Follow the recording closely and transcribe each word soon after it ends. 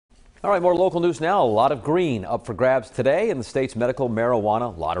All right, more local news now. A lot of green up for grabs today in the state's medical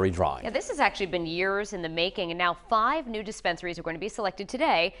marijuana lottery drawing. Yeah, this has actually been years in the making, and now 5 new dispensaries are going to be selected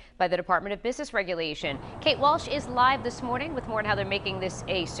today by the Department of Business Regulation. Kate Walsh is live this morning with more on how they're making this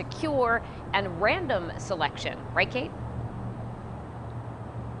a secure and random selection. Right, Kate?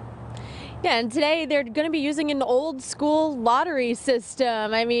 Yeah, and today they're going to be using an old school lottery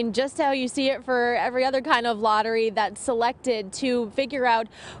system. I mean, just how you see it for every other kind of lottery that's selected to figure out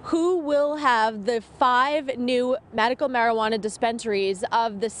who will have the 5 new medical marijuana dispensaries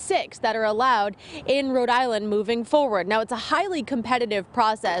of the 6 that are allowed in Rhode Island moving forward. Now, it's a highly competitive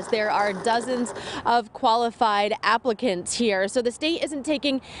process. There are dozens of qualified applicants here, so the state isn't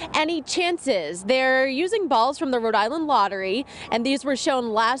taking any chances. They're using balls from the Rhode Island lottery, and these were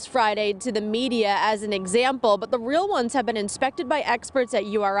shown last Friday to the media as an example, but the real ones have been inspected by experts at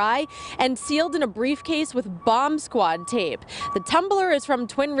URI and sealed in a briefcase with bomb squad tape. The tumbler is from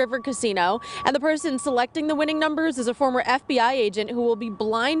Twin River Casino, and the person selecting the winning numbers is a former FBI agent who will be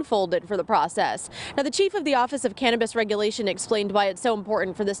blindfolded for the process. Now, the chief of the Office of Cannabis Regulation explained why it's so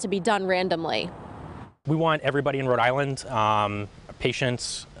important for this to be done randomly. We want everybody in Rhode Island,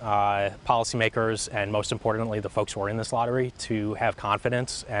 patients, policymakers, and most importantly, the folks who are in this lottery to have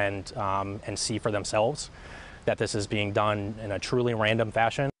confidence and see for themselves that this is being done in a truly random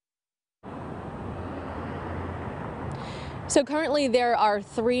fashion. So currently there are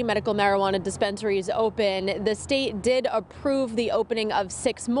 3 medical marijuana dispensaries open. The state did approve the opening of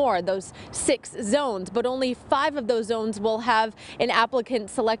 6 more, those 6 zones, but only 5 of those zones will have an applicant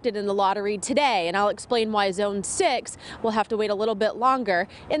selected in the lottery today. And I'll explain why zone 6 will have to wait a little bit longer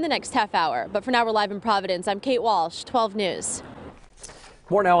in the next half hour. But for now, we're live in Providence. I'm Kate Walsh, 12 News.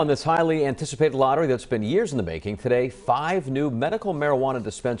 More now on this highly anticipated lottery that's been years in the making. Today, 5 new medical marijuana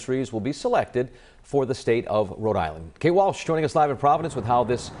dispensaries will be selected for the state of Rhode Island. Kate Walsh joining us live in Providence with how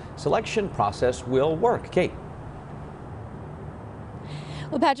this selection process will work. Kate.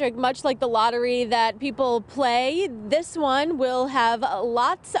 Well, Patrick, much like the lottery that people play, this one will have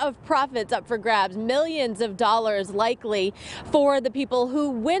lots of profits up for grabs, millions of dollars likely for the people who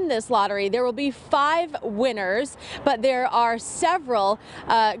win this lottery. There will be 5 winners, but there are several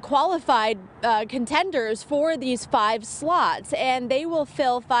qualified contenders for these 5 slots, and they will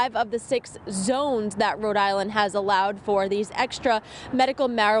fill 5 of the 6 zones that Rhode Island has allowed for these extra medical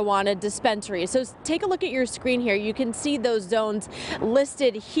marijuana dispensaries. So take a look at your screen here. You can see those zones listed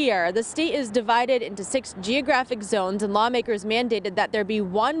here. The state is divided into 6 geographic zones, and lawmakers mandated that there be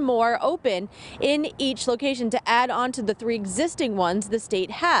 1 more open in each location to add on to the 3 existing ones the state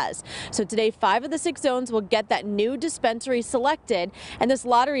has. So today, 5 of the 6 zones will get that new dispensary selected, and this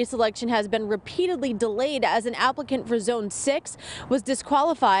lottery selection has been repeatedly delayed as an applicant for zone 6 was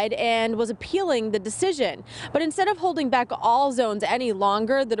disqualified and was appealing the decision. But instead of holding back all zones any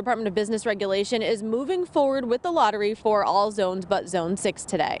longer, the Department of Business Regulation is moving forward with the lottery for all zones but zone 6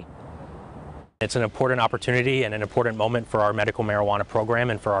 today. It's an important opportunity and an important moment for our medical marijuana program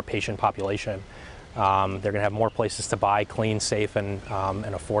and for our patient population. They're going to have more places to buy clean, safe, and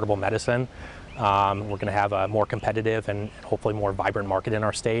affordable medicine. We're going to have a more competitive and hopefully more vibrant market in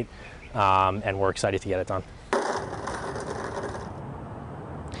our state, and we're excited to get it done.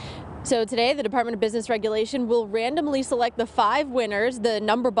 So today, the Department of Business Regulation will randomly select the 5 winners. The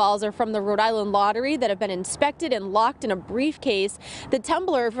number balls are from the Rhode Island lottery that have been inspected and locked in a briefcase. The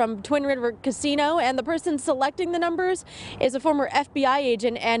tumbler from Twin River Casino, and the person selecting the numbers is a former FBI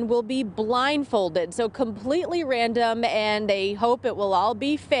agent and will be blindfolded. So completely random, and they hope it will all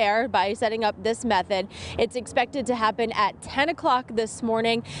be fair by setting up this method. It's expected to happen at 10 o'clock this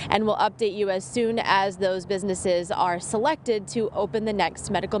morning, and we'll update you as soon as those businesses are selected to open the next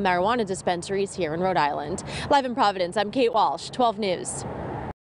medical marijuana dispensaries here in Rhode Island. Live in Providence, I'm Kate Walsh, 12 News.